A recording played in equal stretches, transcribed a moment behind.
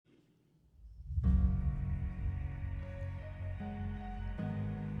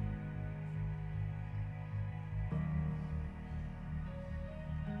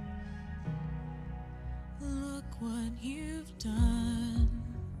you've done.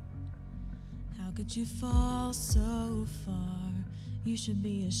 How could you fall so far? You should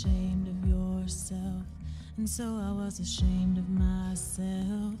be ashamed of yourself. And so I was ashamed of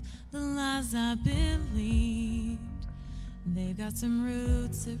myself. The lies I believed, they've got some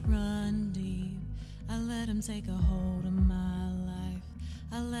roots that run deep. I let them take a hold of my life.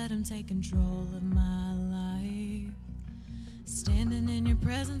 I let them take control of my life. Standing in your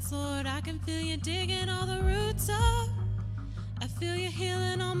presence, Lord, I can feel you digging all the roots up. I feel you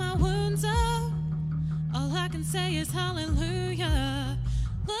healing all my wounds up. All I can say is hallelujah.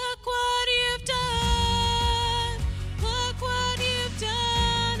 Look what you've done. Look what you've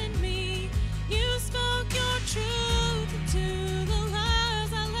done in me. You spoke your truth into the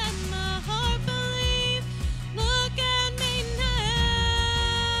lies I let my heart believe. Look at me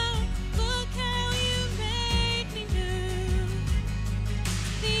now. Look how you made me new.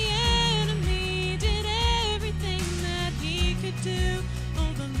 The enemy did everything that he could do.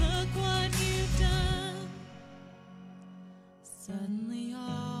 Oh, but look what you've done. Suddenly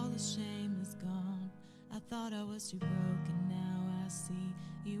all the shame is gone. I thought I was too broken, now I see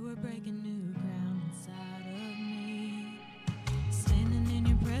you were breaking new ground inside of me. Standing in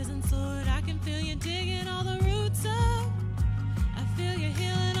your presence, Lord, I can feel you digging all the roots up. I feel you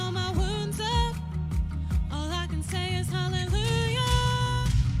healing all my wounds up. All I can say is hallelujah.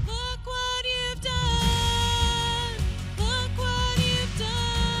 Look what you've done. Look what you've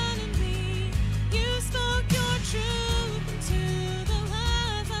done in me. You spoke your truth into the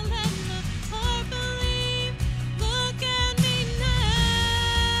lies I let my heart believe. Look at me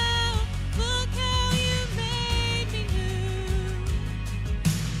now. Look how you made me new.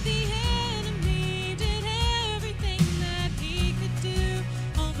 The enemy did everything that he could do.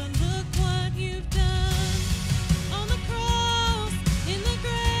 Oh, but look what you've done. On the cross, in the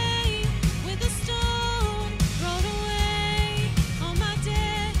grave, with a stone rolled away. On my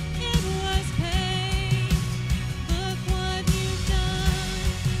debt, it was paid. Look what you've done.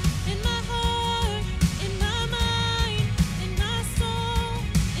 In my heart, in my mind, in my soul,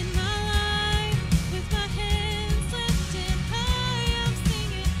 in my life. With my hands lifted high, I'm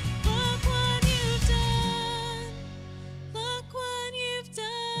singing. Look what you've done. Look what you've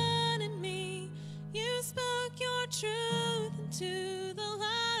done in me. You spoke your truth into the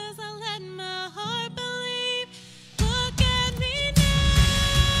lies I let my heart believe. Look at me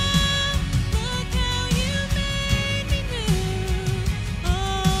now. Look how you made me new.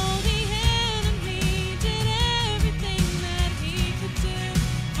 Oh, the enemy did everything that he could do.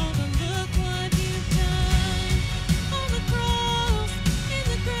 Oh, but look what you've done. On the cross, in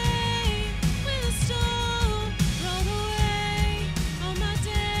the grave, with a stone rolled away. On my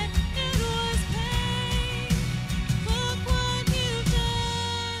debt, it was paid. Look what you've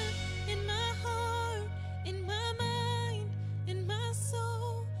done in my heart, in my mind, in my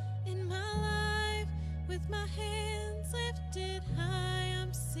soul, in my life. With my hands lifted high,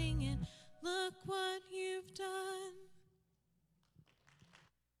 I'm singing. Look what you've done.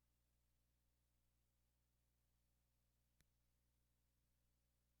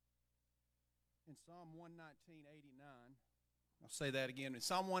 In Psalm 119:89, I'll say that again. In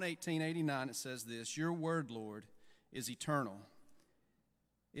Psalm 118:89, it says this: Your word, Lord, is eternal.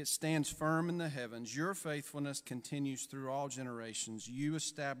 It stands firm in the heavens. Your faithfulness continues through all generations. You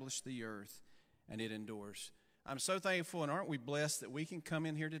establish the earth, and it endures. I'm so thankful, and aren't we blessed that we can come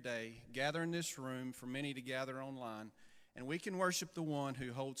in here today, gather in this room, for many to gather online, and we can worship the one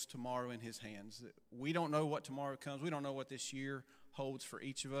who holds tomorrow in his hands. We don't know what tomorrow comes. We don't know what this year holds for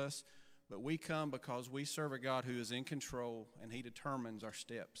each of us, but we come because we serve a God who is in control, and he determines our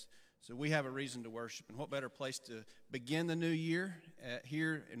steps. So we have a reason to worship, and what better place to begin the new year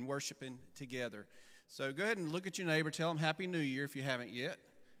here and worshiping together. So go ahead and look at your neighbor. Tell them Happy New Year if you haven't yet.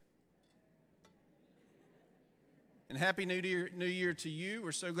 And Happy New Year to you.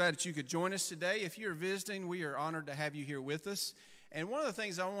 We're so glad that you could join us today. If you're visiting, we are honored to have you here with us. And one of the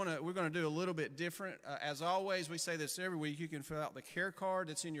things we're going to do a little bit different. As always, we say this every week. You can fill out the care card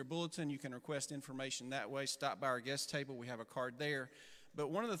that's in your bulletin. You can request information that way. Stop by our guest table. We have a card there. But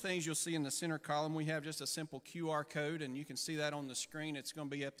one of the things you'll see in the center column, we have just a simple QR code, and you can see that on the screen. It's going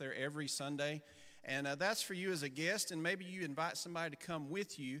to be up there every Sunday. And that's for you as a guest, and maybe you invite somebody to come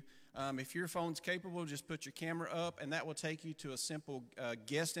with you. If your phone's capable, just put your camera up, and that will take you to a simple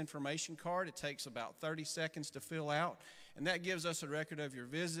guest information card. It takes about 30 seconds to fill out, and that gives us a record of your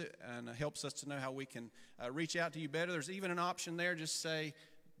visit and helps us to know how we can reach out to you better. There's even an option there, just say,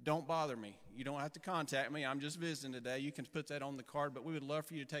 don't bother me. You don't have to contact me. I'm just visiting today. You can put that on the card, but we would love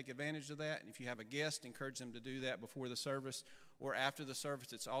for you to take advantage of that. And if you have a guest, encourage them to do that before the service or after the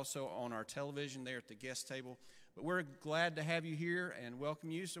service. It's also on our television there at the guest table. But we're glad to have you here and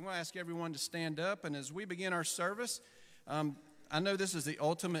welcome you. So I'm going to ask everyone to stand up. And as we begin our service, I know this is the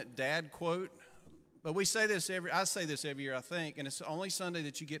ultimate dad quote, but I say this every year, I think, and it's the only Sunday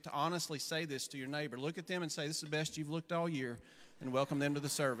that you get to honestly say this to your neighbor. Look at them and say, "This is the best you've looked all year," and welcome them to the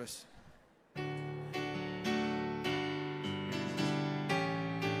service.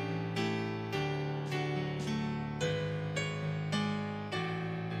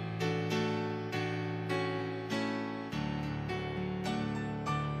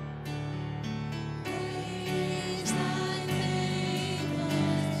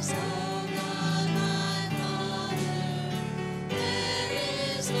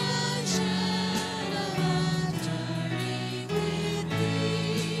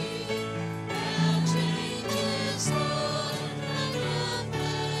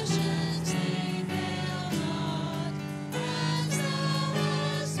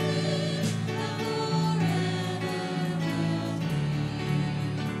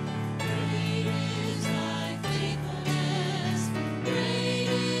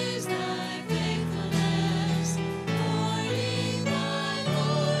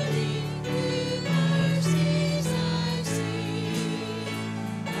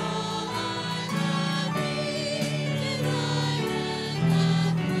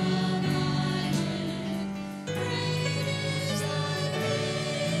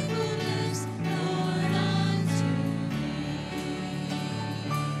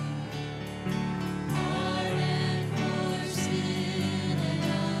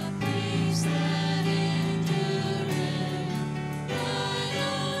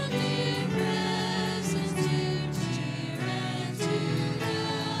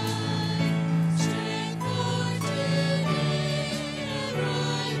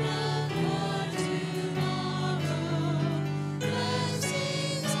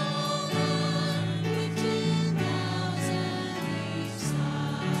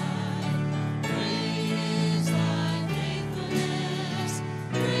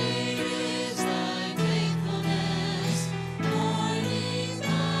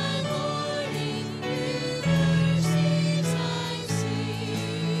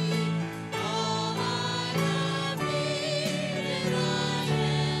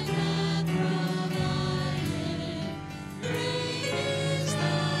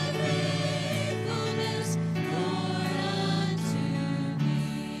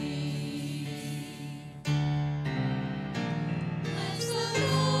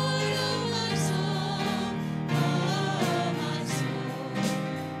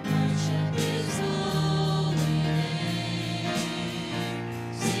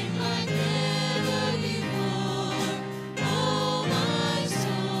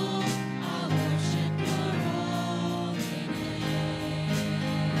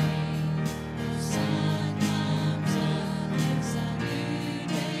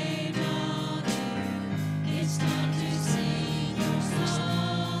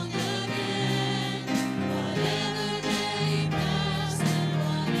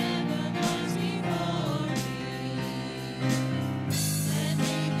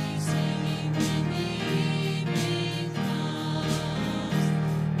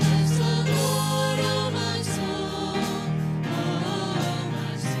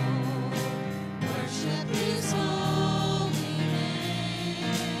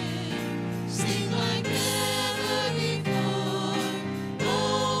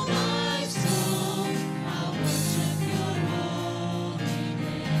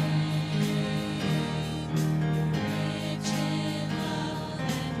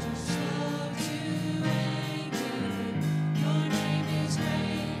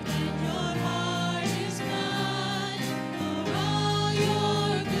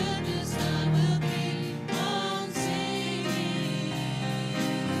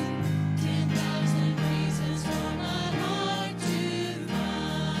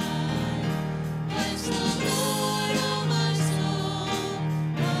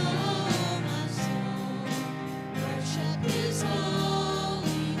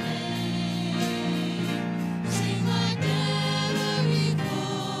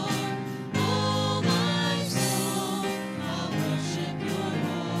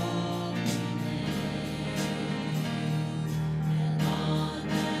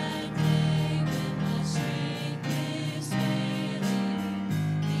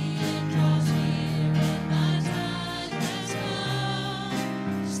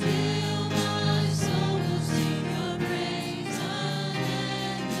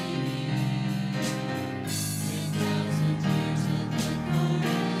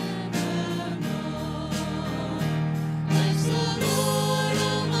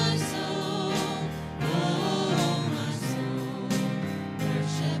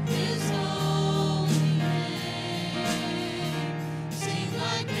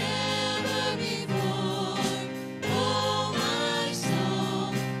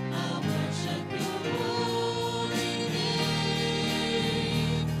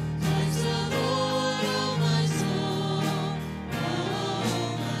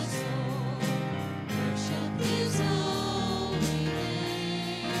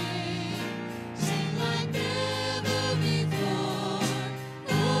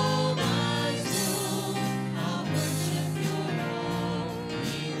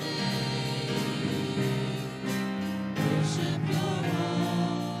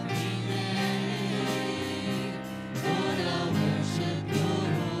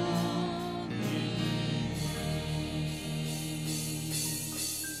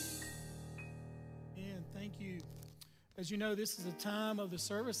 As you know, this is a time of the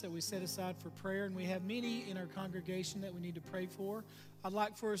service that we set aside for prayer, and we have many in our congregation that we need to pray for. I'd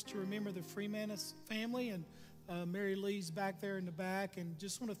like for us to remember the Freemanus family, and Mary Lee's back there in the back, and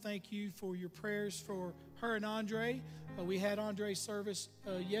just want to thank you for your prayers for her and Andre. We had Andre's service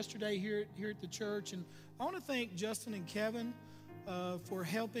yesterday here at the church, and I want to thank Justin and Kevin for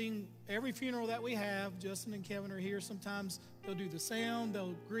helping every funeral that we have. Justin and Kevin are here. Sometimes they'll do the sound,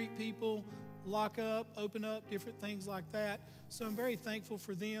 they'll greet people, lock up, open up, different things like that. So I'm very thankful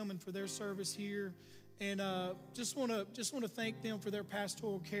for them and for their service here, and just want to thank them for their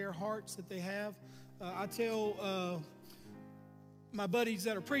pastoral care hearts that they have. I tell my buddies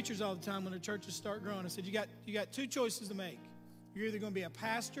that are preachers all the time when their churches start growing, I said, you got two choices to make. You're either going to be a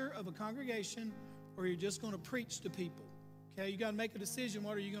pastor of a congregation, or you're just going to preach to people. Okay, you got to make a decision.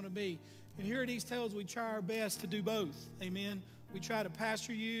 What are you going to be? And here at East Hills, we try our best to do both. Amen. We try to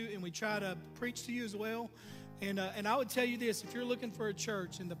pastor you, and we try to preach to you as well. And I would tell you this: if you're looking for a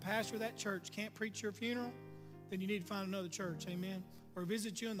church and the pastor of that church can't preach your funeral, then you need to find another church. Amen. Or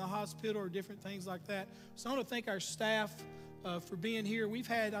visit you in the hospital or different things like that. So I want to thank our staff for being here. We've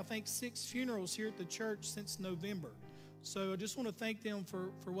had, I think, 6 funerals here at the church since November. So I just want to thank them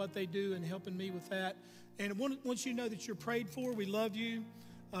for what they do and helping me with that. And once you know that you're prayed for, we love you.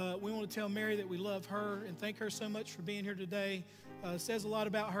 We want to tell Mary that we love her and thank her so much for being here today. It says a lot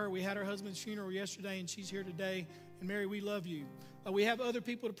about her. We had her husband's funeral yesterday, and she's here today. And Mary, we love you. We have other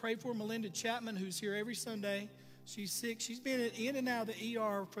people to pray for. Melinda Chapman, who's here every Sunday. She's sick. She's been in and out of the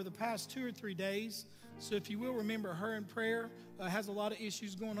ER for the past 2 or 3 days. So if you will remember her in prayer, has a lot of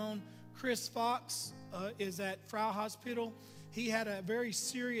issues going on. Chris Fox is at Frau Hospital. He had a very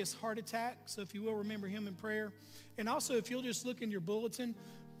serious heart attack. So if you will remember him in prayer. And also, if you'll just look in your bulletin,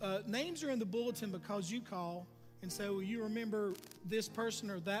 names are in the bulletin because you call. And so you remember this person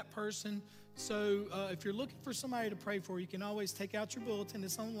or that person. So if you're looking for somebody to pray for, you can always take out your bulletin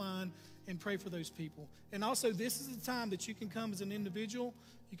that's online and pray for those people. And also, this is the time that you can come as an individual.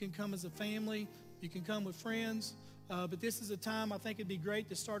 You can come as a family. You can come with friends. But this is a time I think it'd be great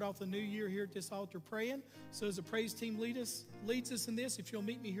to start off the new year here at this altar praying. So as the praise team leads us in this, if you'll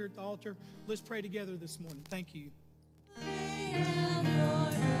meet me here at the altar, let's pray together this morning. Thank you. Lay down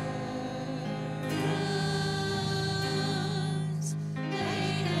your burdens,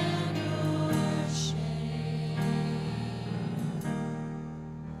 lay down your shame.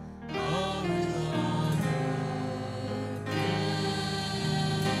 All with honor again,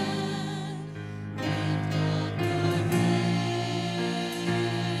 lift up your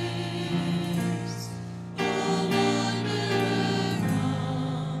hands. Oh, wanderer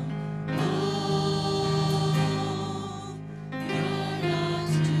on home, you're not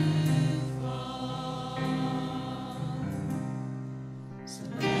too far. So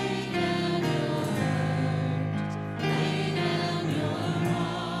lay down your hurt, lay down your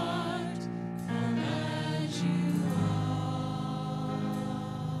heart, come as you are.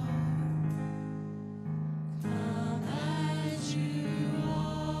 Come as you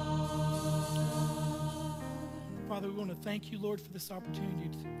are. Father, we want to thank you, Lord, for this opportunity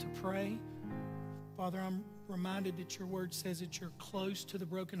to pray. Father, I'm reminded that your word says that you're close to the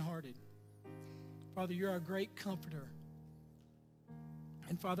brokenhearted. Father, you're our great comforter.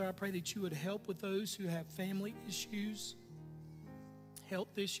 And Father, I pray that you would help with those who have family issues,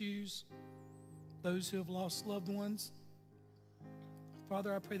 health issues, those who have lost loved ones.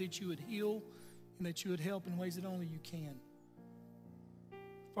 Father, I pray that you would heal and that you would help in ways that only you can.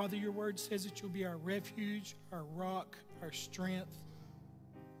 Father, your word says that you'll be our refuge, our rock, our strength.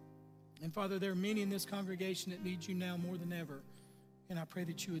 And Father, there are many in this congregation that need you now more than ever, and I pray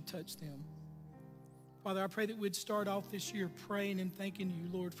that you would touch them. Father, I pray that we'd start off this year praying and thanking you,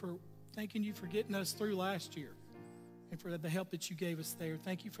 Lord, for getting us through last year and for the help that you gave us there.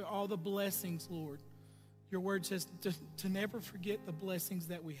 Thank you for all the blessings, Lord. Your word says to never forget the blessings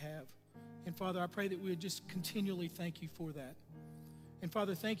that we have. And Father, I pray that we would just continually thank you for that. And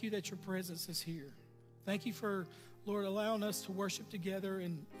Father, thank you that your presence is here. Thank you for, Lord, allowing us to worship together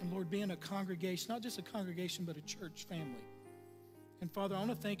and Lord, being a congregation, not just a congregation, but a church family. And Father, I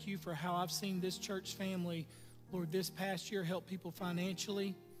want to thank you for how I've seen this church family, Lord, this past year help people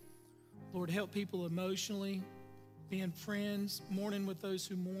financially, Lord, help people emotionally, being friends, mourning with those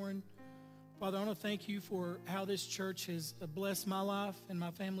who mourn. Father, I want to thank you for how this church has blessed my life and my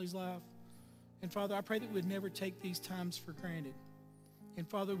family's life. And Father, I pray that we'd never take these times for granted. And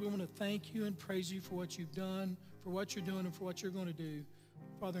Father, we want to thank you and praise you for what you've done, for what you're doing, and for what you're going to do.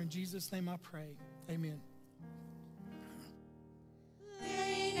 Father, in Jesus' name I pray. Amen.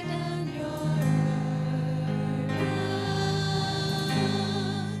 Lay down your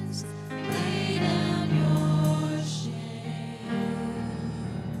burdens, lay down your shame.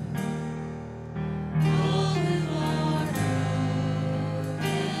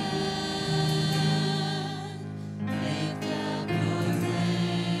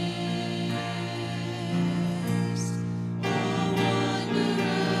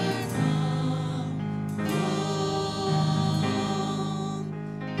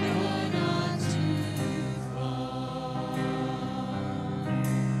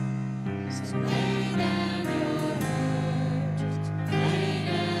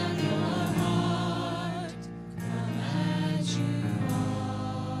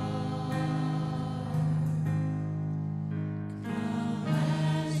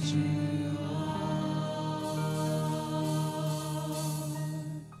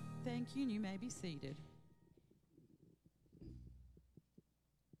 seated.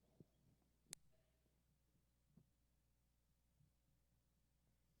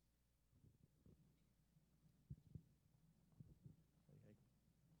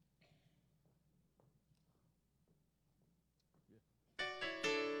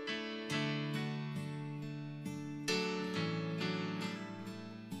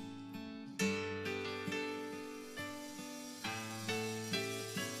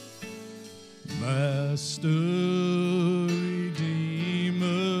 Master,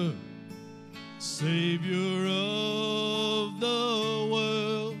 Redeemer, Savior of the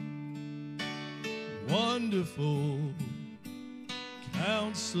world, wonderful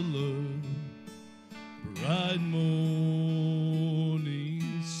Counselor, bright morning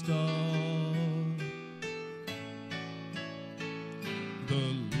star,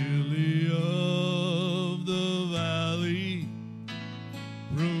 the lily of the valley,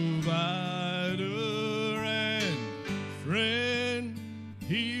 provider and friend.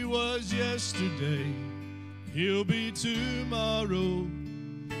 He was yesterday, he'll be tomorrow,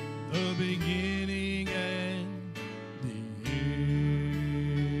 the beginning and the end.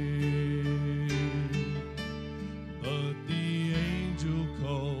 But the angel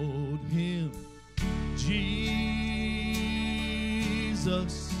called him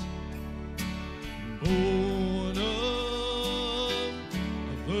Jesus, born of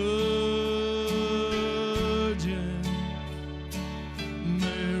a virgin.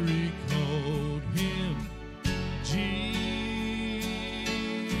 Mary called him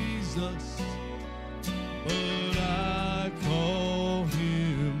Jesus, but I call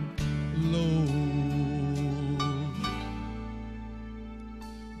him Lord.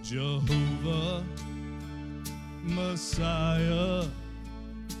 Jehovah, Messiah,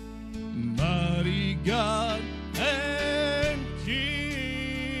 mighty God and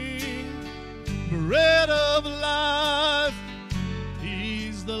King, bread of life,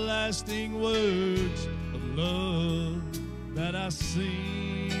 he's the lasting words of love that I sing.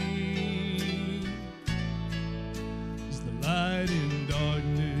 He's the light in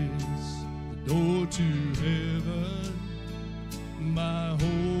darkness, the door to heaven, my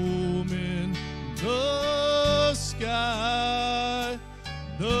home in the sky,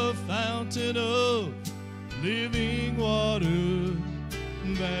 the fountain of living water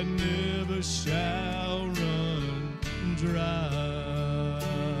that never shall run dry.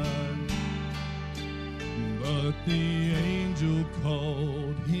 But the angel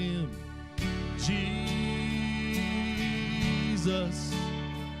called him Jesus,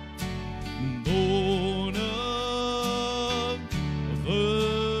 born of a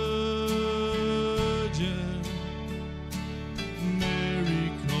virgin.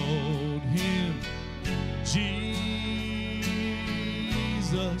 Mary called him Jesus,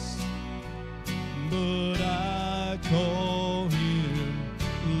 but I call him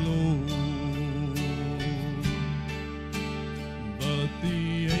Lord. But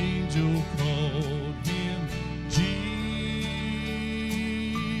the angel called him Jesus.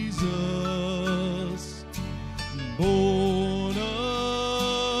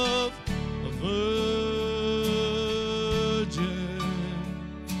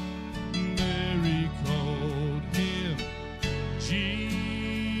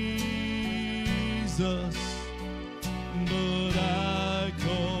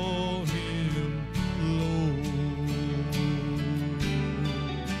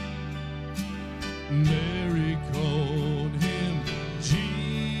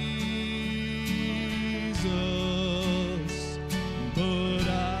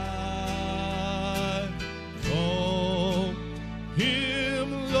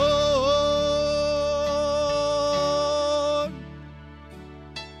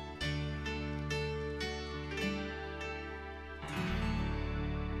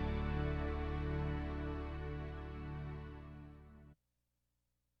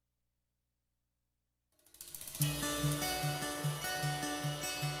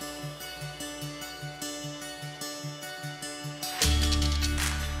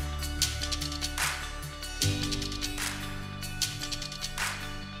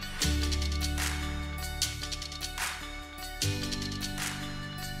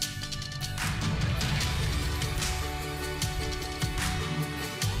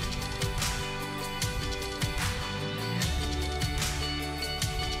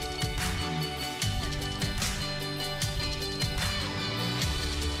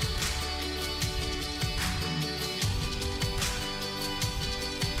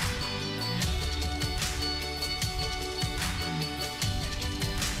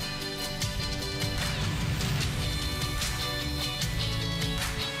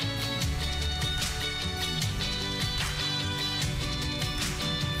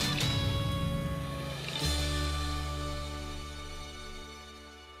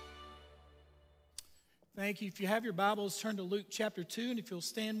 Thank you. If you have your Bibles, turn to Luke chapter 2, and if you'll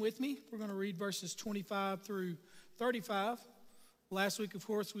stand with me, we're going to read verses 25 through 35. Last week, of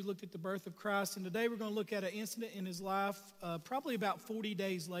course, we looked at the birth of Christ, and today we're going to look at an incident in his life, probably about 40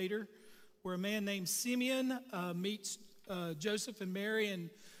 days later, where a man named Simeon meets Joseph and Mary and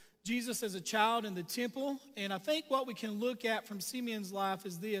Jesus as a child in the temple. And I think what we can look at from Simeon's life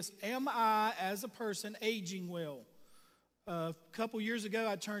is this: am I, as a person, aging well? A couple years ago,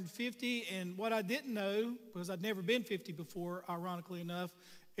 I turned 50, and what I didn't know, because I'd never been 50 before, ironically enough,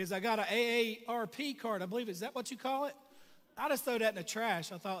 is I got an AARP card. I believe, is that what you call it? I just throw that in the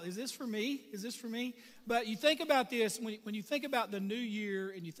trash. I thought, is this for me? Is this for me? But you think about this, when you think about the new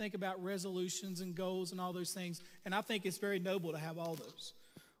year and you think about resolutions and goals and all those things, and I think it's very noble to have all those.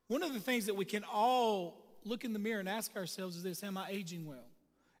 One of the things that we can all look in the mirror and ask ourselves is this: am I aging well?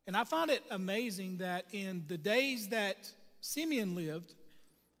 And I find it amazing that in the days that Simeon lived,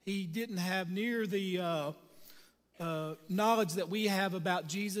 he didn't have near the knowledge that we have about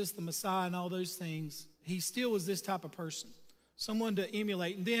Jesus, the Messiah, and all those things. He still was this type of person, someone to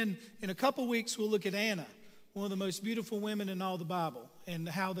emulate. And then in a couple weeks, we'll look at Anna, one of the most beautiful women in all the Bible, and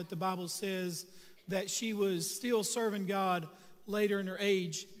how that the Bible says that she was still serving God later in her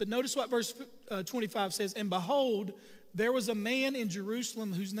age. But notice what verse 25 says: and behold, there was a man in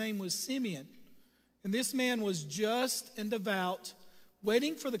Jerusalem whose name was Simeon. And this man was just and devout,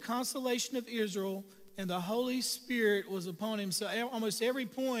 waiting for the consolation of Israel, and the Holy Spirit was upon him. So almost every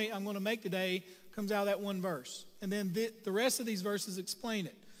point I'm going to make today comes out of that one verse. And then the rest of these verses explain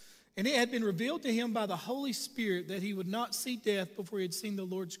it. And it had been revealed to him by the Holy Spirit that he would not see death before he had seen the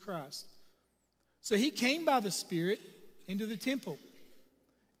Lord's Christ. So he came by the Spirit into the temple.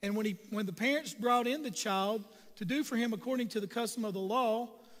 And when the parents brought in the child to do for him according to the custom of the law,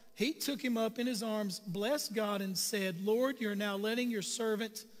 he took him up in his arms, blessed God, and said, Lord, you're now letting your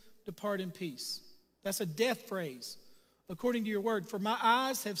servant depart in peace. That's a death phrase, according to your word. For my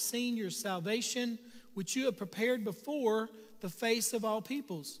eyes have seen your salvation, which you have prepared before the face of all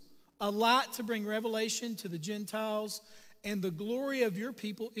peoples, a light to bring revelation to the Gentiles and the glory of your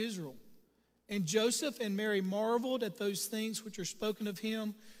people Israel. And Joseph and Mary marveled at those things which are spoken of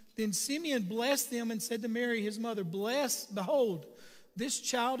him. Then Simeon blessed them and said to Mary, his mother, behold, this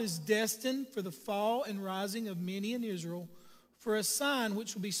child is destined for the fall and rising of many in Israel, for a sign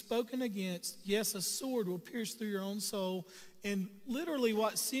which will be spoken against. Yes, a sword will pierce through your own soul. And literally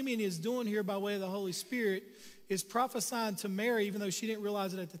what Simeon is doing here by way of the Holy Spirit is prophesying to Mary, even though she didn't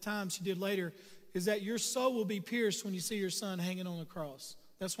realize it at the time, she did later, is that your soul will be pierced when you see your son hanging on the cross.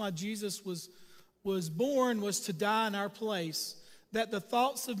 That's why Jesus was born, was to die in our place, that the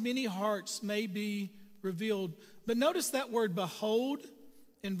thoughts of many hearts may be revealed. But notice that word behold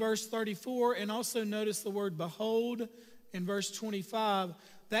in verse 34, and also notice the word behold in verse 25.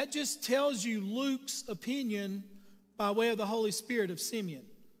 That just tells you Luke's opinion by way of the Holy Spirit of Simeon.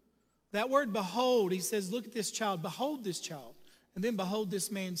 That word behold, he says, look at this child, behold this child, and then behold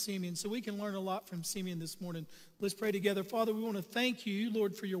this man Simeon. So we can learn a lot from Simeon this morning. Let's pray together. Father, we want to thank you,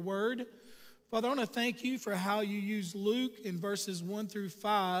 Lord, for your word. Father, I want to thank you for how you use Luke in verses 1 through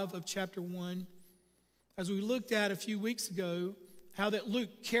 5 of chapter 1. As we looked at a few weeks ago, how that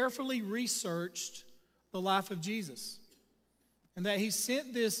Luke carefully researched the life of Jesus, and that he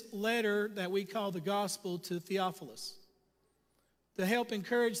sent this letter that we call the gospel to Theophilus to help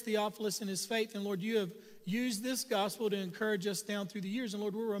encourage Theophilus in his faith. And Lord, you have used this gospel to encourage us down through the years. And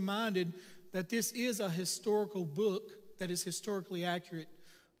Lord, we're reminded that this is a historical book that is historically accurate,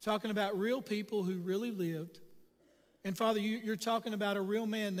 talking about real people who really lived. And Father, you're talking about a real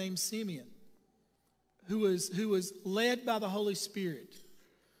man named Simeon, who was led by the Holy Spirit,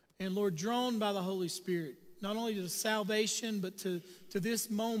 and Lord, drawn by the Holy Spirit, not only to salvation, but to this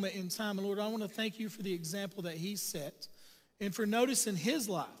moment in time. And Lord, I want to thank you for the example that he set, and for noticing his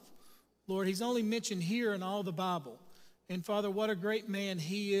life. Lord, he's only mentioned here in all the Bible. And Father, what a great man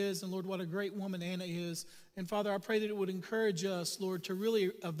he is, and Lord, what a great woman Anna is. And Father, I pray that it would encourage us, Lord, to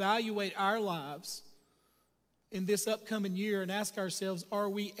really evaluate our lives in this upcoming year and ask ourselves, are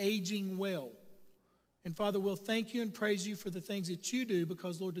we aging well? And Father, we'll thank you and praise you for the things that you do,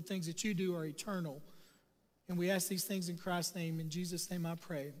 because, Lord, the things that you do are eternal. And we ask these things in Christ's name. In Jesus' name I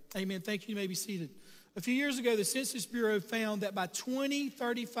pray. Amen. Thank you. You may be seated. A few years ago, the Census Bureau found that by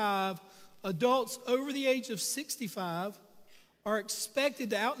 2035, adults over the age of 65 are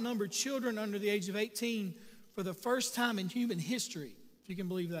expected to outnumber children under the age of 18 for the first time in human history, if you can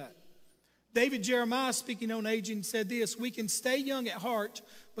believe that. David Jeremiah, speaking on aging, said this: we can stay young at heart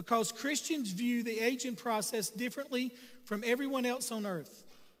because Christians view the aging process differently from everyone else on earth.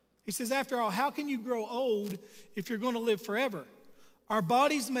 He says, after all, how can you grow old if you're going to live forever? Our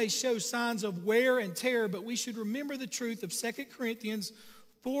bodies may show signs of wear and tear, but we should remember the truth of 2 Corinthians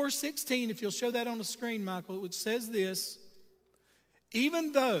 4:16, if you'll show that on the screen, Michael, which says this: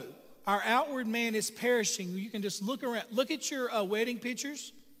 even though our outward man is perishing, you can just look around. Look at your wedding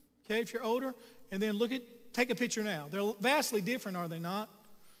pictures, okay, if you're older, and then take a picture now. They're vastly different, are they not?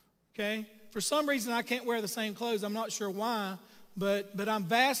 Okay? For some reason, I can't wear the same clothes. I'm not sure why, but I'm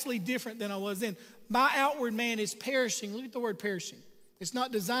vastly different than I was then. My outward man is perishing. Look at the word perishing. It's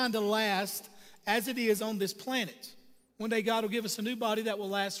not designed to last as it is on this planet. One day God will give us a new body that will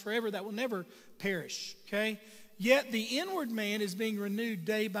last forever, that will never perish, okay? Yet the inward man is being renewed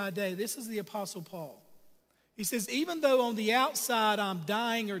day by day. This is the Apostle Paul. He says, even though on the outside I'm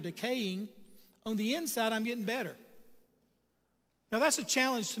dying or decaying, on the inside I'm getting better. Now that's a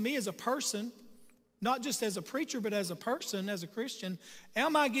challenge to me as a person, not just as a preacher, but as a person, as a Christian.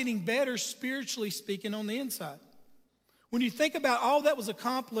 Am I getting better spiritually speaking on the inside? When you think about all that was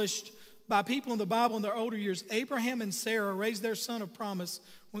accomplished by people in the Bible in their older years, Abraham and Sarah raised their son of promise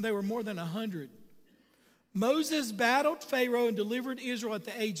when they were more than 100. Moses battled Pharaoh and delivered Israel at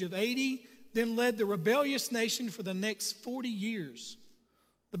the age of 80, then led the rebellious nation for the next 40 years.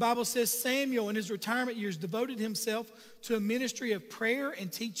 The Bible says Samuel in his retirement years devoted himself to a ministry of prayer and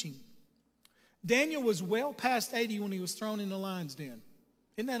teaching. Daniel was well past 80 when he was thrown in the lion's den.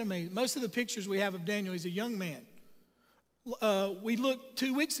 Isn't that amazing? Most of the pictures we have of Daniel, he's a young man. We looked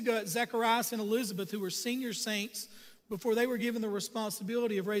 2 weeks ago at Zacharias and Elizabeth, who were senior saints before they were given the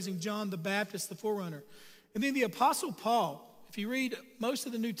responsibility of raising John the Baptist, the forerunner. And then the Apostle Paul, if you read, most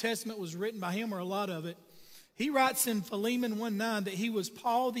of the New Testament was written by him, or a lot of it. He writes in Philemon 1:9 that he was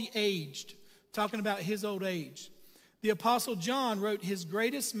Paul the aged, talking about his old age. The Apostle John wrote his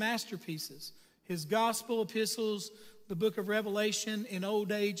greatest masterpieces, his gospel epistles, the book of Revelation, in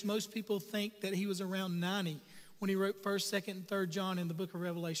old age. Most people think that he was around 90 when he wrote 1st, 2nd, and 3rd John in the book of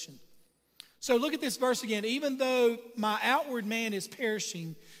Revelation. So look at this verse again. Even though my outward man is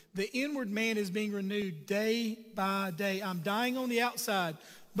perishing, the inward man is being renewed day by day. I'm dying on the outside,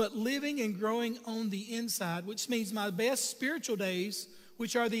 but living and growing on the inside, which means my best spiritual days,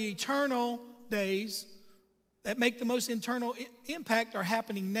 which are the eternal days that make the most internal impact, are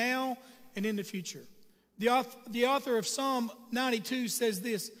happening now and in the future. The author of Psalm 92 says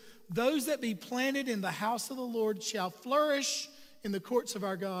this: those that be planted in the house of the Lord shall flourish in the courts of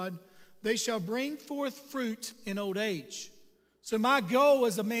our God. They shall bring forth fruit in old age. So my goal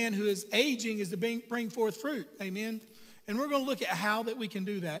as a man who is aging is to bring forth fruit. Amen? And we're going to look at how that we can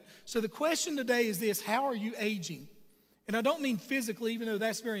do that. So the question today is this: how are you aging? And I don't mean physically, even though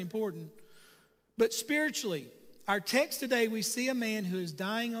that's very important, but spiritually. Our text today, we see a man who is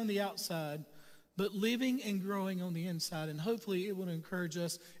dying on the outside, but living and growing on the inside. And hopefully it will encourage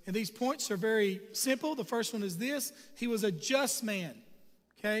us. And these points are very simple. The first one is this: he was a just man.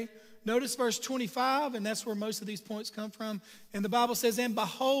 Okay? Notice verse 25, and that's where most of these points come from. And the Bible says, and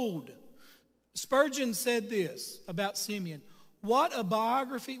behold, Spurgeon said this about Simeon: what a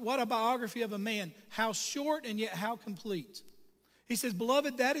biography of a man, how short and yet how complete. He says,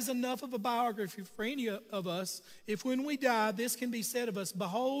 beloved, that is enough of a biography for any of us, if when we die, this can be said of us: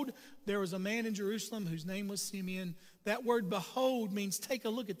 behold, there was a man in Jerusalem whose name was Simeon. That word behold means take a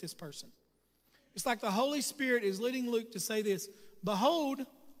look at this person. It's like the Holy Spirit is leading Luke to say this: behold,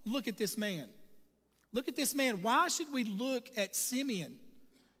 look at this man. Look at this man. Why should we look at Simeon?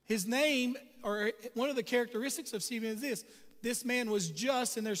 His name, or one of the characteristics of Simeon, is this: this man was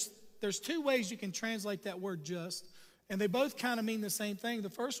just. And there's two ways you can translate that word just, and they both kind of mean the same thing. The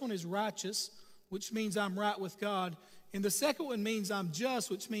first one is righteous, which means I'm right with God. And the second one means I'm just,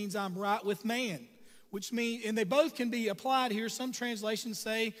 which means I'm right with man. And they both can be applied here. Some translations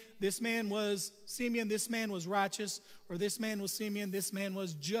say this man was Simeon, this man was righteous, or this man was Simeon, this man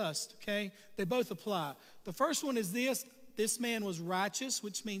was just, okay? They both apply. The first one is this man was righteous,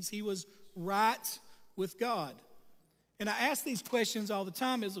 which means he was right with God. And I ask these questions all the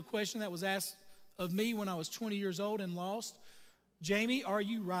time. It's a question that was asked of me when I was 20 years old and lost. Jamie, are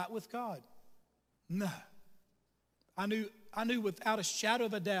you right with God? No. I knew without a shadow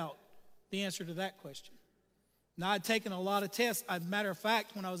of a doubt the answer to that question. Now, I'd taken a lot of tests. As a matter of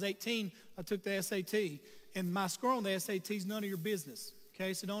fact, when I was 18, I took the SAT. And my score on the SAT is none of your business.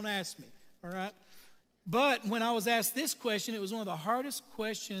 Okay, so don't ask me, all right? But when I was asked this question, it was one of the hardest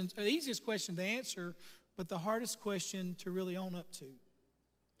questions, or the easiest question to answer, but the hardest question to really own up to.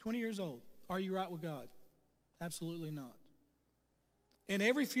 20 years old, are you right with God? Absolutely not. In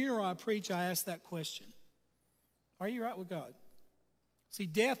every funeral I preach, I ask that question. Are you right with God? See,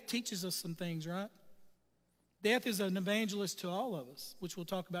 death teaches us some things, right? Death is an evangelist to all of us, which we'll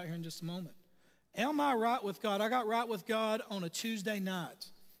talk about here in just a moment. Am I right with God? I got right with God on a Tuesday night,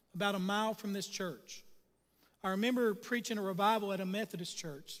 about a mile from this church. I remember preaching a revival at a Methodist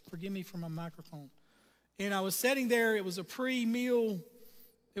church. Forgive me for my microphone. And I was sitting there. It was a pre-meal.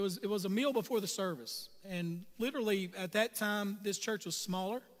 It was a meal before the service. And literally at that time, this church was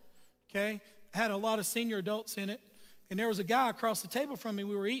smaller, okay? Had a lot of senior adults in it. And there was a guy across the table from me.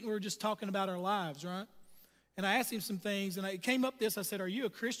 We were eating. We were just talking about our lives, right? And I asked him some things. And it came up this. I said, "Are you a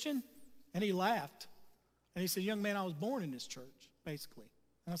Christian?" And he laughed. And he said, "Young man, I was born in this church," basically.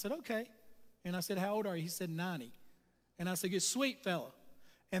 And I said, "Okay." And I said, "How old are you?" He said, 90. And I said, "Good, sweet fella."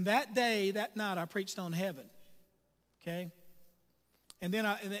 And that day, that night, I preached on heaven, okay? And then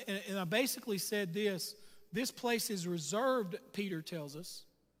I basically said this place is reserved, Peter tells us,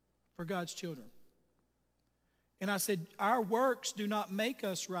 for God's children. And I said, our works do not make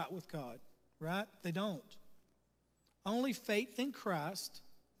us right with God, right? They don't. Only faith in Christ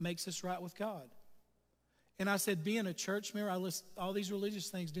makes us right with God. And I said, being a church member, I list all these religious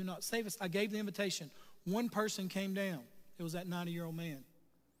things do not save us. I gave the invitation. One person came down. It was that 90-year-old man.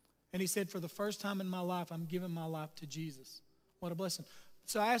 And he said, "For the first time in my life, I'm giving my life to Jesus." What a blessing.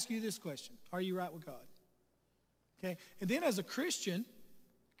 So I ask you this question. Are you right with God? Okay. And then as a Christian,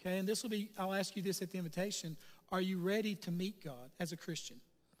 okay, and I'll ask you this at the invitation. Are you ready to meet God as a Christian?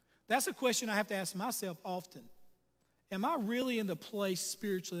 That's a question I have to ask myself often. Am I really in the place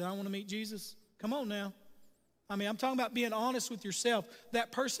spiritually that I want to meet Jesus? Come on now. I mean, I'm talking about being honest with yourself,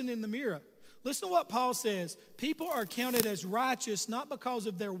 that person in the mirror. Listen to what Paul says. People are counted as righteous not because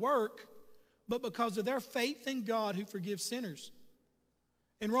of their work, but because of their faith in God who forgives sinners.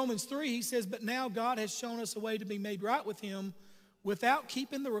 In Romans 3, he says, "But now God has shown us a way to be made right with him without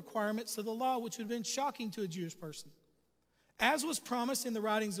keeping the requirements of the law," which would have been shocking to a Jewish person. As was promised in the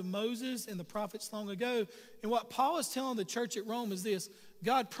writings of Moses and the prophets long ago. And what Paul is telling the church at Rome is this.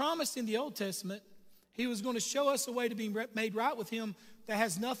 God promised in the Old Testament he was going to show us a way to be made right with him that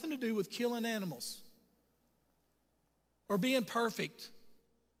has nothing to do with killing animals or being perfect.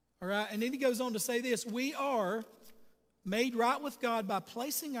 All right? And then he goes on to say this. We are made right with God by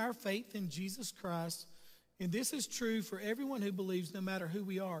placing our faith in Jesus Christ. And this is true for everyone who believes, no matter who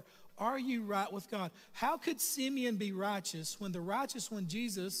we are. Are you right with God? How could Simeon be righteous when the righteous one,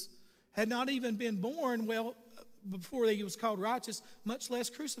 Jesus, had not even been born, well, before he was called righteous, much less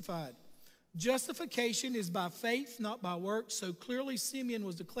crucified? Justification is by faith, not by works. So clearly Simeon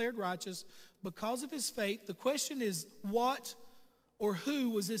was declared righteous because of his faith. The question is, what or who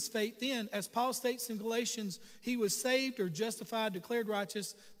was his faith in? As Paul states in Galatians, he was saved or justified, declared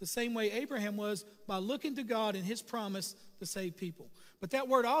righteous, the same way Abraham was, by looking to God and his promise to save people. But that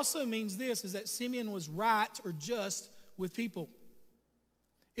word also means this, is that Simeon was right or just with people.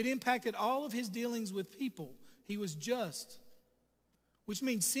 It impacted all of his dealings with people. He was just, which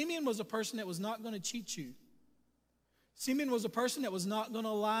means Simeon was a person that was not going to cheat you. Simeon was a person that was not going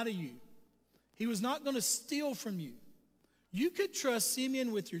to lie to you. He was not going to steal from you. You could trust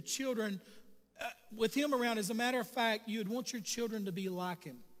Simeon with your children, with him around. As a matter of fact, you'd want your children to be like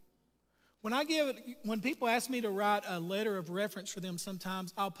him. When people ask me to write a letter of reference for them,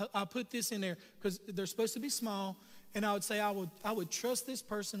 sometimes I'll put this in there because they're supposed to be small, and I would say I would trust this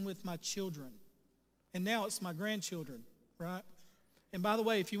person with my children. And now it's my grandchildren, right? And by the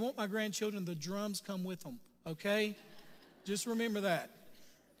way, if you want my grandchildren, the drums come with them, okay? Just remember that.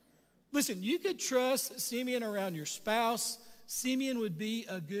 Listen, you could trust Simeon around your spouse. Simeon would be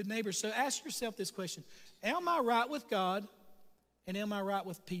a good neighbor. So ask yourself this question. Am I right with God, and am I right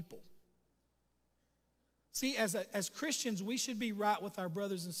with people? See, as Christians, we should be right with our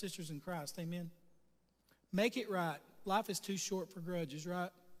brothers and sisters in Christ. Amen? Make it right. Life is too short for grudges, right?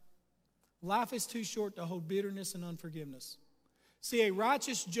 Life is too short to hold bitterness and unforgiveness. See, a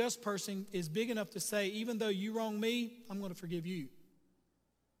righteous, just person is big enough to say, even though you wrong me, I'm going to forgive you.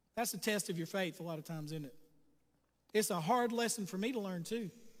 That's the test of your faith a lot of times, isn't it? It's a hard lesson for me to learn too.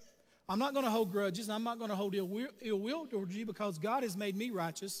 I'm not going to hold grudges. I'm not going to hold ill will towards you because God has made me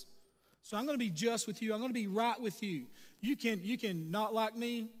righteous. So I'm going to be just with you. I'm going to be right with you. You can not like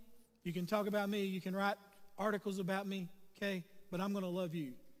me. You can talk about me. You can write articles about me, okay? But I'm going to love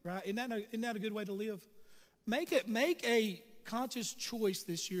you, right? Isn't that a good way to live? Make a conscious choice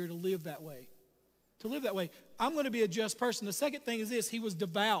this year to live that way. To live that way. I'm going to be a just person. The second thing is this. He was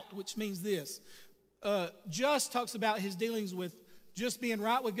devout, which means this. Just talks about his dealings with just being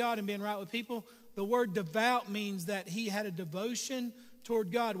right with God and being right with people. The word devout means that he had a devotion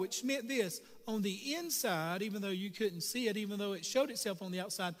toward God, which meant this. On the inside, even though you couldn't see it, even though it showed itself on the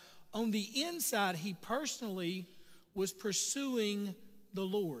outside, on the inside, he personally was pursuing the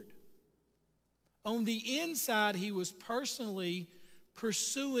Lord. On the inside, he was personally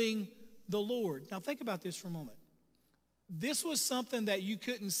pursuing the Lord. Now think about this for a moment. This was something that you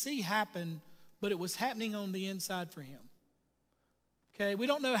couldn't see happen, but it was happening on the inside for him. Okay, we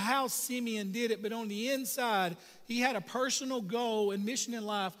don't know how Simeon did it, but on the inside, he had a personal goal and mission in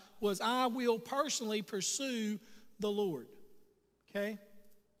life was, I will personally pursue the Lord. Okay?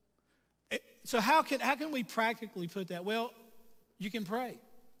 So how can we practically put that? Well, you can pray.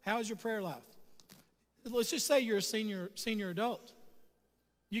 How is your prayer life? Let's just say you're a senior adult.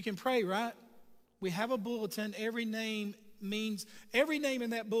 You can pray, right? We have a bulletin. Every name in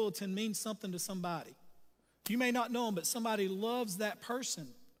that bulletin means something to somebody. You may not know them, but somebody loves that person.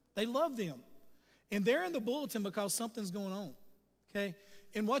 They love them. And they're in the bulletin because something's going on. Okay?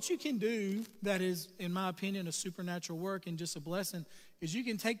 And what you can do that is, in my opinion, a supernatural work and just a blessing is you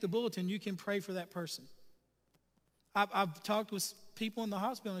can take the bulletin, you can pray for that person. I've talked with people in the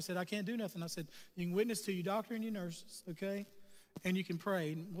hospital and they said, I can't do nothing. I said, you can witness to your doctor and your nurses, okay? And you can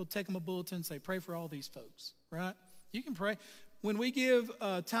pray. And we'll take them a bulletin and say, pray for all these folks, right? You can pray. When we give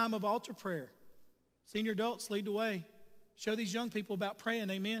a time of altar prayer, senior adults lead the way. Show these young people about praying,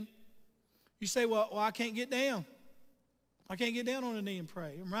 amen? You say, well, I can't get down. I can't get down on a knee and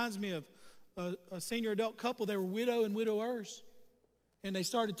pray. It reminds me of a senior adult couple. They were widow and widowers. And they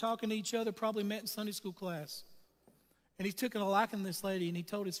started talking to each other, probably met in Sunday school class. And he took a liking to this lady, and he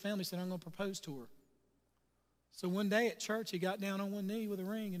told his family, he said, I'm going to propose to her. So one day at church, he got down on one knee with a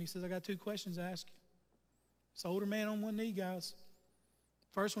ring, and he says, I got 2 questions to ask you. This older man on one knee, guys.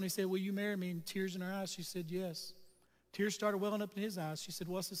 First one, he said, will you marry me? And tears in her eyes, she said, yes. Tears started welling up in his eyes. She said,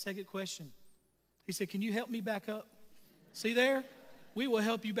 what's the second question? He said, can you help me back up? See there? We will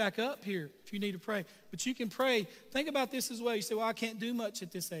help you back up here if you need to pray. But you can pray. Think about this as well. You say, well, I can't do much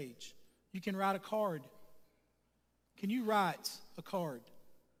at this age. You can write a card. Can you write a card?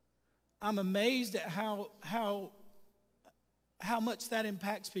 I'm amazed at how much that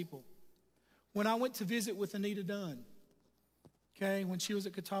impacts people. When I went to visit with Anita Dunn, okay, when she was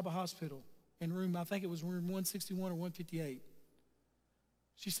at Catawba Hospital in room, I think it was room 161 or 158,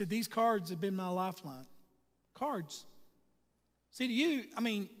 she said, these cards have been my lifeline. Cards. See, to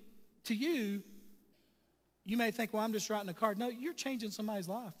you, you may think, well, I'm just writing a card. No, you're changing somebody's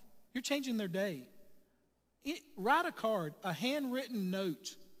life. You're changing their day. Write a card. A handwritten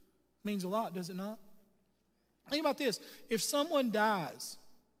note means a lot, does it not? Think about this. If someone dies,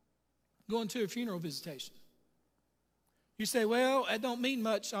 going to a funeral visitation, you say, well, that don't mean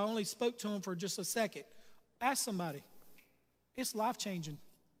much. I only spoke to him for just a second. Ask somebody. It's life-changing.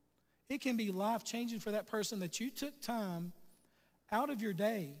 It can be life-changing for that person that you took time out of your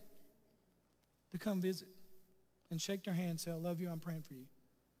day to come visit and shake their hand and say, I love you, I'm praying for you.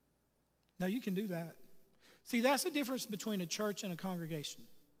 Now, you can do that. See, that's the difference between a church and a congregation.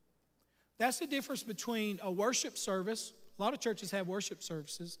 That's the difference between a worship service. A lot of churches have worship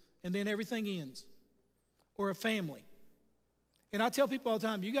services, and then everything ends. Or a family. And I tell people all the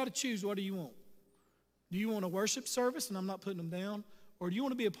time, you got to choose, what do you want? Do you want a worship service, and I'm not putting them down, or do you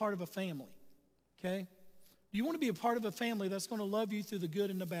want to be a part of a family? Okay? Do you want to be a part of a family that's going to love you through the good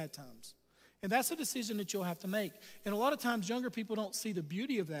and the bad times? And that's a decision that you'll have to make. And a lot of times, younger people don't see the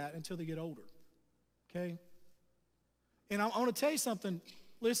beauty of that until they get older. Okay? And I want to tell you something.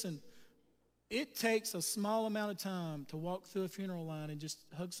 Listen, it takes a small amount of time to walk through a funeral line and just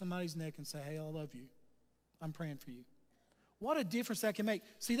hug somebody's neck and say, hey, I love you. I'm praying for you. What a difference that can make.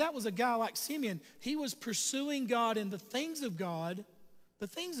 See, that was a guy like Simeon. He was pursuing God and the things of God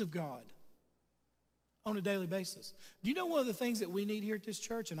on a daily basis. Do you know one of the things that we need here at this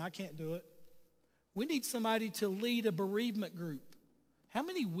church, and I can't do it? We need somebody to lead a bereavement group. How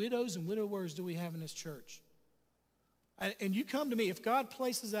many widows and widowers do we have in this church? And you come to me. If God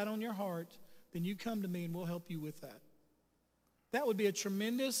places that on your heart, then you come to me and we'll help you with that. That would be a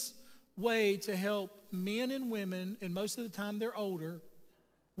tremendous way to help men and women, and most of the time they're older,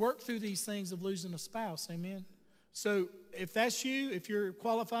 work through these things of losing a spouse. Amen? So if that's you, if you're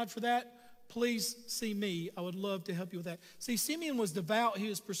qualified for that, please see me. I would love to help you with that. See, Simeon was devout. He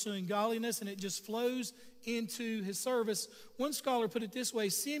was pursuing godliness, and it just flows into his service. One scholar put it this way: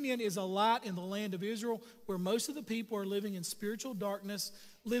 Simeon is a light in the land of Israel where most of the people are living in spiritual darkness,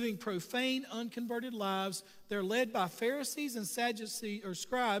 living profane, unconverted lives. They're led by Pharisees and Sadducees, or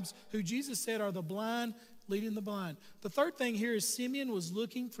scribes, who Jesus said are the blind leading the blind. The third thing here is Simeon was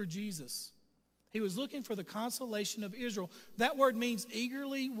looking for Jesus. He was looking for the consolation of Israel. That word means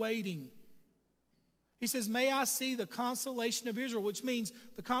eagerly waiting. He says, may I see the consolation of Israel, which means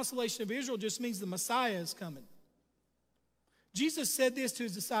the consolation of Israel just means the Messiah is coming. Jesus said this to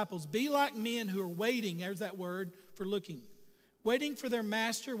his disciples, be like men who are waiting, there's that word for looking, waiting for their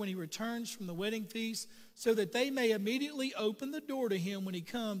master when he returns from the wedding feast, so that they may immediately open the door to him when he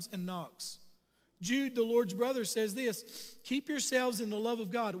comes and knocks. Jude, the Lord's brother, says this, keep yourselves in the love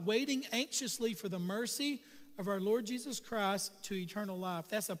of God, waiting anxiously for the mercy of our Lord Jesus Christ to eternal life.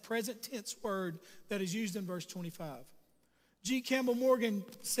 That's a present tense word that is used in verse 25. G. Campbell Morgan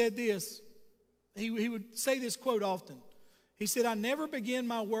said this. He would say this quote often. He said, I never begin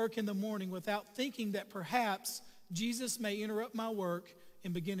my work in the morning without thinking that perhaps Jesus may interrupt my work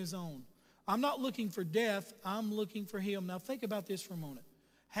and begin his own. I'm not looking for death, I'm looking for him. Now think about this for a moment.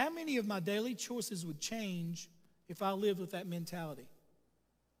 How many of my daily choices would change if I lived with that mentality?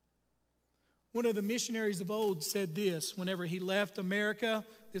 One of the missionaries of old said this whenever he left America.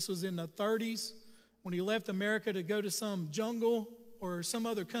 This was in the 30s. When he left America to go to some jungle or some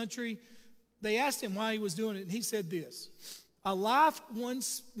other country, they asked him why he was doing it, and he said this, a life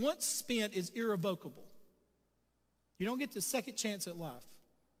once spent is irrevocable. You don't get the second chance at life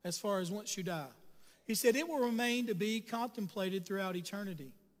as far as once you die. He said it will remain to be contemplated throughout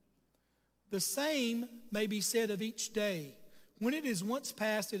eternity. The same may be said of each day. When it is once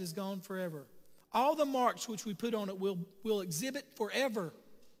past, it is gone forever. All the marks which we put on it will exhibit forever,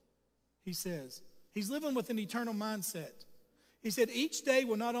 he says. He's living with an eternal mindset. He said each day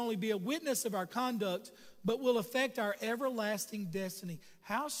will not only be a witness of our conduct, but will affect our everlasting destiny.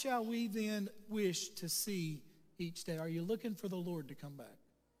 How shall we then wish to see each day? Are you looking for the Lord to come back?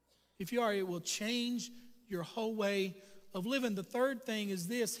 If you are, it will change your whole way of living. The third thing is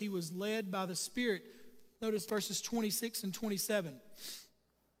this, he was led by the Spirit. Notice verses 26 and 27.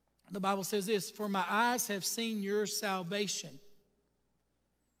 The Bible says this, for my eyes have seen your salvation,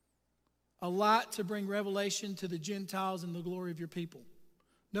 a light to bring revelation to the Gentiles and the glory of your people.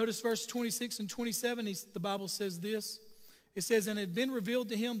 Notice verse 26 and 27, the Bible says this. It says, and it had been revealed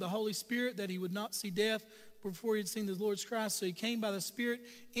to him the Holy Spirit that he would not see death before he had seen the Lord's Christ. So he came by the Spirit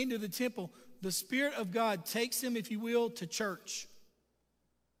into the temple. The Spirit of God takes him, if you will, to church.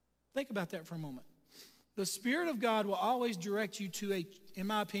 Think about that for a moment. The Spirit of God will always direct you to in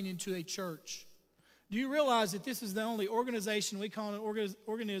my opinion, to a church. Do you realize that this is the only organization, we call it an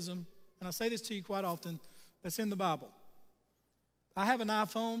organism, and I say this to you quite often, that's in the Bible. I have an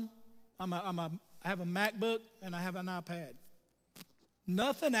iPhone, I have a MacBook, and I have an iPad.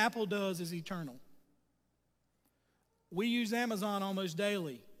 Nothing Apple does is eternal. We use Amazon almost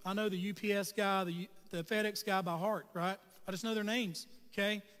daily. I know the UPS guy, the FedEx guy by heart, right? I just know their names,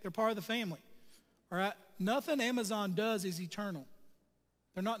 okay? They're part of the family, all right? Nothing Amazon does is eternal.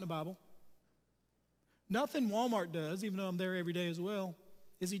 They're not in the Bible. Nothing Walmart does, even though I'm there every day as well,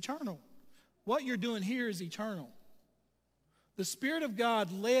 is eternal. What you're doing here is eternal. The Spirit of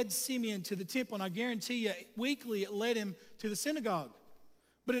God led Simeon to the temple, and I guarantee you, weekly it led him to the synagogue.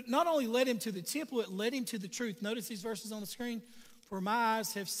 But it not only led him to the temple, it led him to the truth. Notice these verses on the screen. For my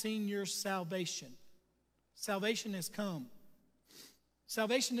eyes have seen your salvation. Salvation has come.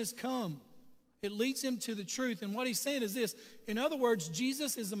 Salvation has come. It leads him to the truth. And what he's saying is this. In other words,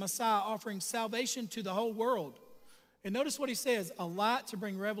 Jesus is the Messiah offering salvation to the whole world. And notice what he says, a light to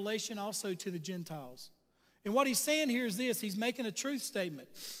bring revelation also to the Gentiles. And what he's saying here is this. He's making a truth statement.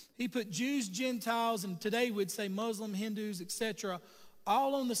 He put Jews, Gentiles, and today we'd say Muslim, Hindus, etc.,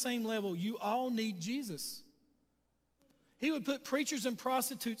 all on the same level. You all need Jesus. He would put preachers and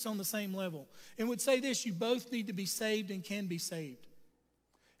prostitutes on the same level and would say this, you both need to be saved and can be saved.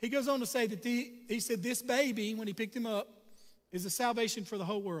 He goes on to say that he said this baby, when he picked him up, is a salvation for the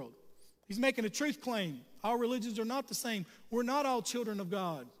whole world. He's making a truth claim. All religions are not the same. We're not all children of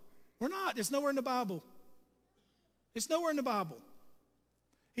God. We're not. It's nowhere in the Bible. It's nowhere in the Bible.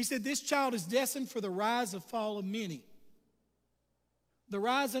 He said this child is destined for the rise and fall of many. The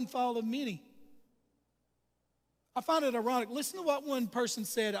rise and fall of many. I find it ironic. Listen to what one person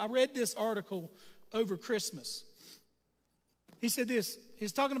said. I read this article over Christmas. He said this.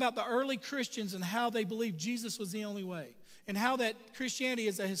 He's talking about the early Christians and how they believed Jesus was the only way. And how that Christianity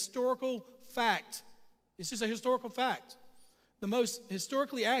is a historical fact. It's just a historical fact. The most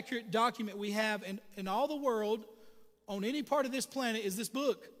historically accurate document we have in all the world on any part of this planet is this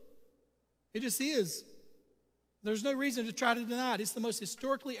book. It just is. There's no reason to try to deny it. It's the most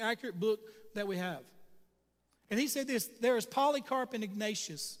historically accurate book that we have. And he said this, there is Polycarp and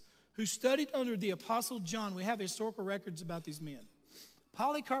Ignatius who studied under the Apostle John. We have historical records about these men.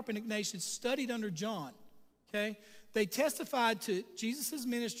 Polycarp and Ignatius studied under John, okay? They testified to Jesus'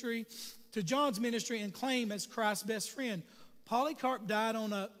 ministry, to John's ministry, and claim as Christ's best friend. Polycarp died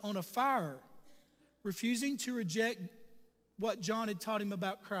on a fire, refusing to reject what John had taught him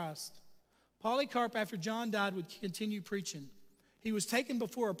about Christ. Polycarp, after John died, would continue preaching. He was taken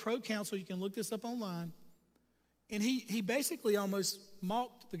before a proconsul. You can look this up online. And he basically almost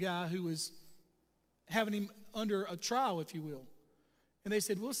mocked the guy who was having him under a trial, if you will. And they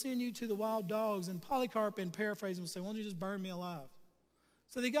said, we'll send you to the wild dogs. And Polycarp, in paraphrasing, would say, why don't you just burn me alive?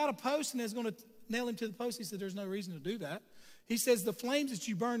 So they got a post, and they was going to nail him to the post. He said, there's no reason to do that. He says, the flames that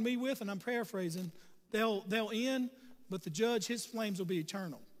you burn me with, and I'm paraphrasing, they'll end, but the judge, his flames will be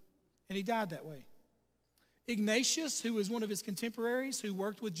eternal. And he died that way. Ignatius, who was one of his contemporaries, who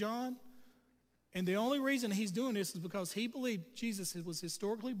worked with John, and the only reason he's doing this is because he believed Jesus was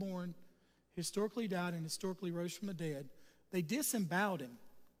historically born, historically died, and historically rose from the dead. They disemboweled him,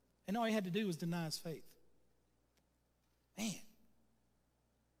 and all he had to do was deny his faith. Man.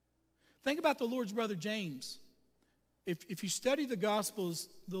 Think about the Lord's brother James. If you study the Gospels,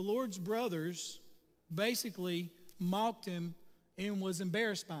 the Lord's brothers basically mocked him and was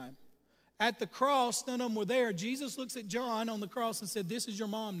embarrassed by him. At the cross, none of them were there. Jesus looks at John on the cross and said, this is your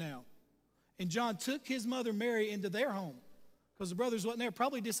mom now. And John took his mother Mary into their home because the brothers wasn't there,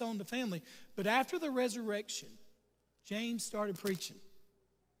 probably disowned the family. But after the resurrection, James started preaching.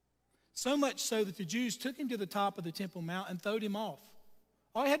 So much so that the Jews took him to the top of the Temple Mount and throwed him off.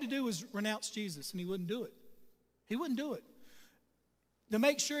 All he had to do was renounce Jesus, and he wouldn't do it. He wouldn't do it. To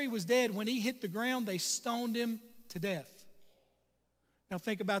make sure he was dead, when he hit the ground, they stoned him to death. Now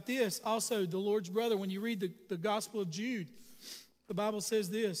think about this. Also, the Lord's brother, when you read the Gospel of Jude, the Bible says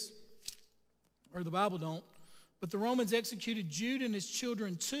this, or the Bible don't, but the Romans executed Jude and his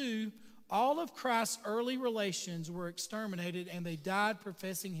children too. All of Christ's early relations were exterminated, and they died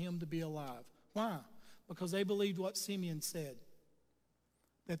professing him to be alive. Why? Because they believed what Simeon said.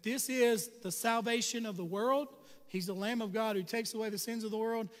 That this is the salvation of the world. He's the Lamb of God who takes away the sins of the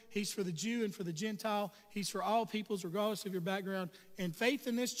world. He's for the Jew and for the Gentile. He's for all peoples, regardless of your background. And faith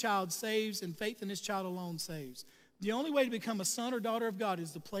in this child saves, and faith in this child alone saves. The only way to become a son or daughter of God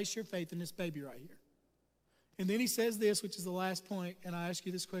is to place your faith in this baby right here. And then he says this, which is the last point, and I ask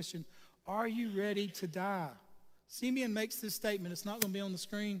you this question. Are you ready to die? Simeon makes this statement. It's not going to be on the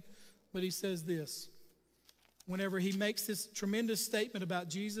screen, but he says this. Whenever he makes this tremendous statement about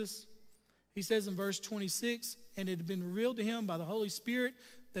Jesus, he says in verse 26, and it had been revealed to him by the Holy Spirit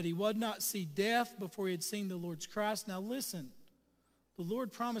that he would not see death before he had seen the Lord's Christ. Now listen, the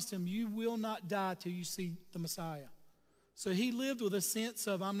Lord promised him, you will not die till you see the Messiah. So he lived with a sense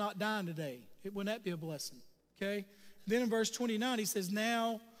of, I'm not dying today. Wouldn't that be a blessing? Okay? Then in verse 29, he says,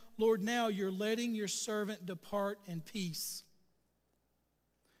 now, Lord, now you're letting your servant depart in peace.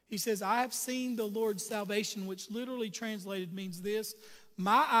 He says, I have seen the Lord's salvation, which literally translated means this.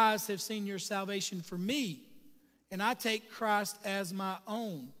 My eyes have seen your salvation for me, and I take Christ as my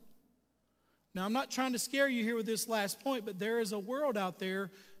own. Now, I'm not trying to scare you here with this last point, but there is a world out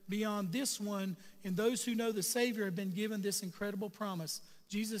there beyond this one, and those who know the Savior have been given this incredible promise.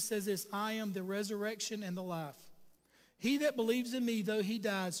 Jesus says this, I am the resurrection and the life. He that believes in me, though he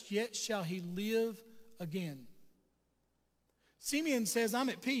dies, yet shall he live again. Simeon says, I'm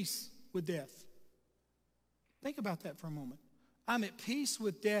at peace with death. Think about that for a moment. I'm at peace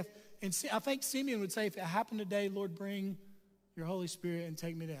with death. And I think Simeon would say, if it happened today, Lord, bring your Holy Spirit and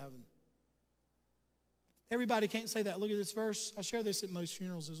take me to heaven. Everybody can't say that. Look at this verse. I share this at most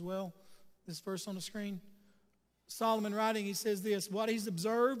funerals as well. This verse on the screen. Solomon writing, he says this, what he's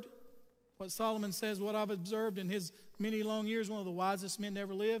observed, what Solomon says, what I've observed in his many long years, one of the wisest men to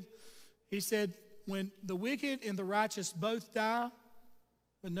ever live. He said, when the wicked and the righteous both die,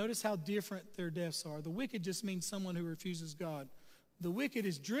 but notice how different their deaths are. The wicked just means someone who refuses God. The wicked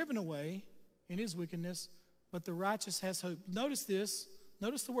is driven away in his wickedness, but the righteous has hope. Notice this.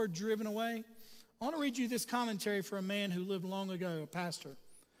 Notice the word driven away. I want to read you this commentary for a man who lived long ago, a pastor.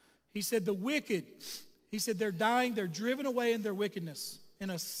 He said, the wicked, he said, they're dying, they're driven away in their wickedness, in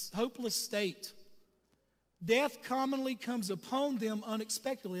a hopeless state. Death commonly comes upon them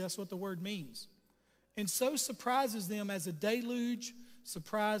unexpectedly. That's what the word means. And so surprises them as a deluge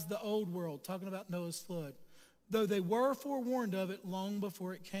surprised the old world, talking about Noah's flood, though they were forewarned of it long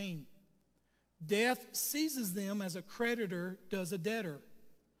before it came. Death seizes them as a creditor does a debtor.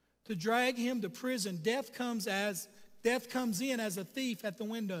 To drag him to prison, death comes in as a thief at the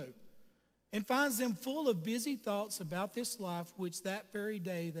window and finds them full of busy thoughts about this life, which that very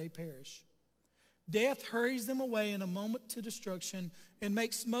day they perish. Death hurries them away in a moment to destruction and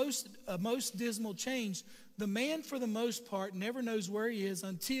makes a most dismal change. The man, for the most part, never knows where he is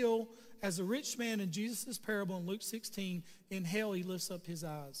until, as a rich man in Jesus' parable in Luke 16, in hell he lifts up his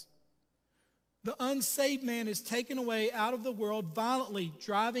eyes. The unsaved man is taken away out of the world violently.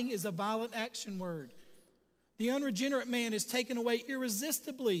 Driving is a violent action word. The unregenerate man is taken away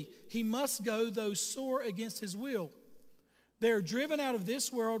irresistibly. He must go, though sore against his will. They are driven out of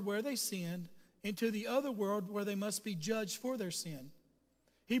this world where they sinned into the other world where they must be judged for their sin.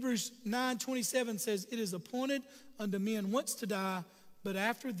 Hebrews 9:27 says, it is appointed unto men once to die, but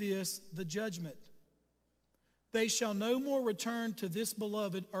after this, the judgment. They shall no more return to this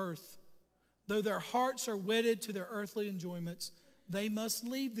beloved earth. Though their hearts are wedded to their earthly enjoyments, they must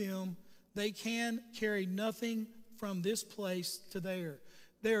leave them. They can carry nothing from this place to there.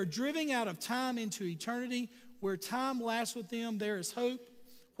 They are driven out of time into eternity. Where time lasts with them, there is hope.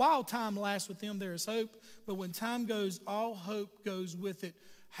 While time lasts with them, there is hope. But when time goes, all hope goes with it.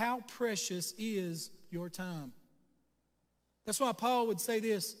 How precious is your time? That's why Paul would say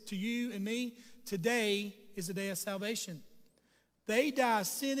this to you and me. Today is the day of salvation. They die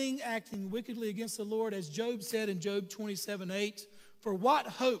sinning, acting wickedly against the Lord, as Job said in Job 27:8. For what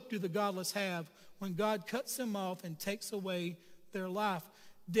hope do the godless have when God cuts them off and takes away their life?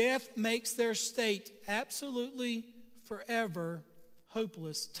 Death makes their state absolutely forever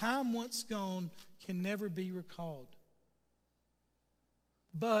hopeless. Time once gone can never be recalled.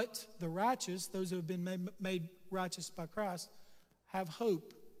 But the righteous, those who have been made righteous by Christ, have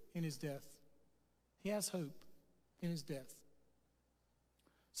hope in his death. He has hope in his death.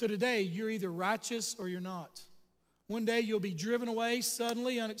 So today, you're either righteous or you're not. One day you'll be driven away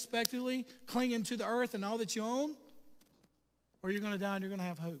suddenly, unexpectedly, clinging to the earth and all that you own, or you're going to die and you're going to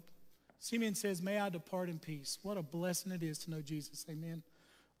have hope. Simeon says, may I depart in peace. What a blessing it is to know Jesus. Amen.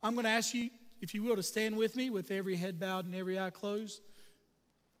 I'm going to ask you, if you will, to stand with me with every head bowed and every eye closed,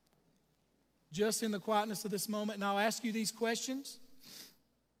 just in the quietness of this moment, and I'll ask you these questions.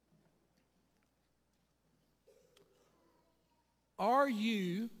 Are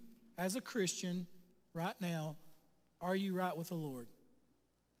you, as a Christian, right now, are you right with the Lord?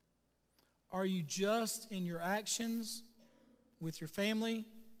 Are you just in your actions, with your family,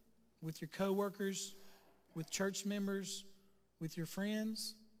 with your coworkers, with church members, with your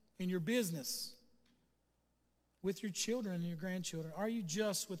friends, in your business, with your children and your grandchildren? Are you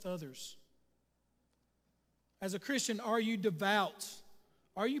just with others? As a Christian, are you devout?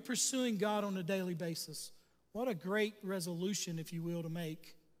 Are you pursuing God on a daily basis? What a great resolution, if you will, to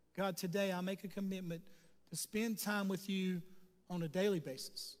make. God, today I make a commitment to spend time with you on a daily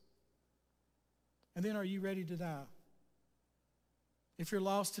basis. And then are you ready to die? If you're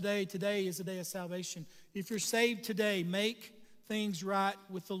lost today, today is the day of salvation. If you're saved today, make things right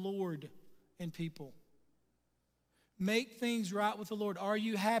with the Lord and people. Make things right with the Lord. Are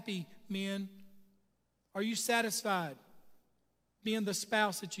you happy, men? Are you satisfied being the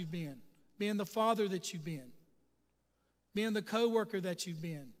spouse that you've been, being the father that you've been, being the coworker that you've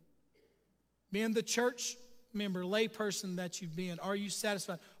been, being the church member, layperson that you've been? Are you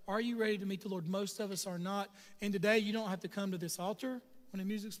satisfied? Are you ready to meet the Lord? Most of us are not. And today you don't have to come to this altar when the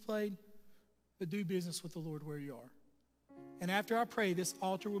music's played, but do business with the Lord where you are. And after I pray, this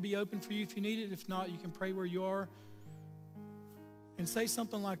altar will be open for you if you need it. If not, you can pray where you are and say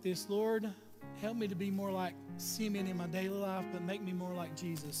something like this: Lord, help me to be more like Simeon in my daily life, but make me more like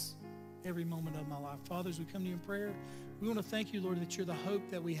Jesus every moment of my life. Father, as we come to you in prayer, we want to thank you, Lord, that you're the hope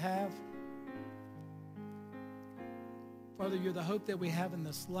that we have. Father, you're the hope that we have in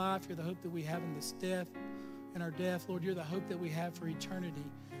this life. You're the hope that we have in this death, in our death. Lord, you're the hope that we have for eternity.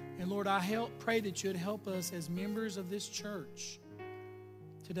 And Lord, I pray that you'd help us as members of this church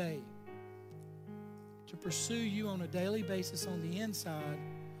today to pursue you on a daily basis on the inside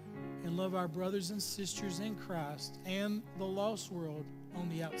and love our brothers and sisters in Christ and the lost world on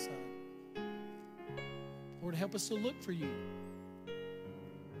the outside. Lord, help us to look for you.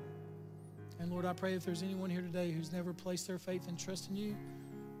 And Lord, I pray if there's anyone here today who's never placed their faith and trust in you,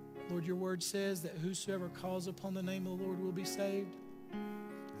 Lord, your word says that whosoever calls upon the name of the Lord will be saved.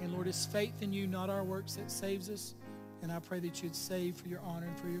 And Lord, it's faith in you, not our works, that saves us. And I pray that you'd save for your honor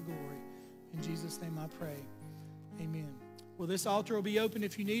and for your glory. In Jesus' name I pray. Amen. Well, this altar will be open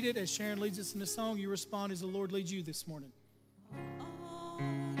if you need it. As Sharon leads us in the song, you respond as the Lord leads you this morning.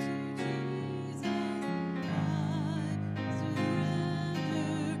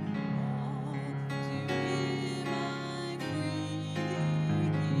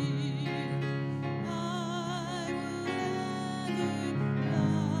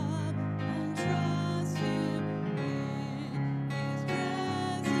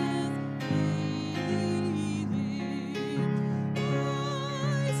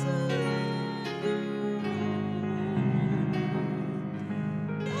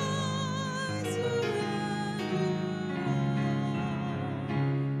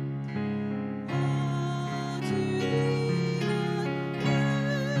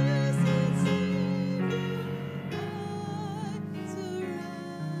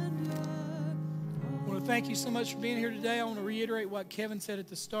 Well, thank you so much for being here today. I want to reiterate what Kevin said at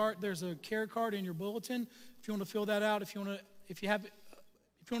the start. There's a care card in your bulletin. If you want to fill that out, if you want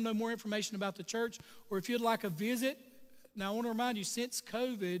to know more information about the church, or if you'd like a visit. Now, I want to remind you, since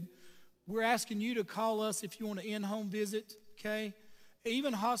COVID, we're asking you to call us if you want an in-home visit, okay?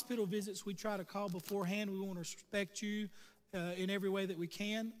 Even hospital visits, we try to call beforehand. We want to respect you in every way that we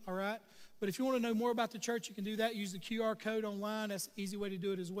can, all right? But if you want to know more about the church, you can do that. Use the QR code online. That's an easy way to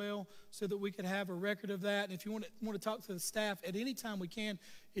do it as well, so that we can have a record of that. And if you want to talk to the staff at any time, we can.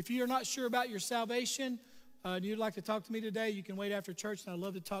 If you're not sure about your salvation and you'd like to talk to me today, you can wait after church, and I'd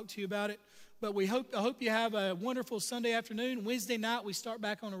love to talk to you about it. But I hope you have a wonderful Sunday afternoon. Wednesday night, we start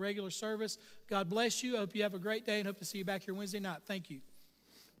back on a regular service. God bless you. I hope you have a great day, and hope to see you back here Wednesday night. Thank you.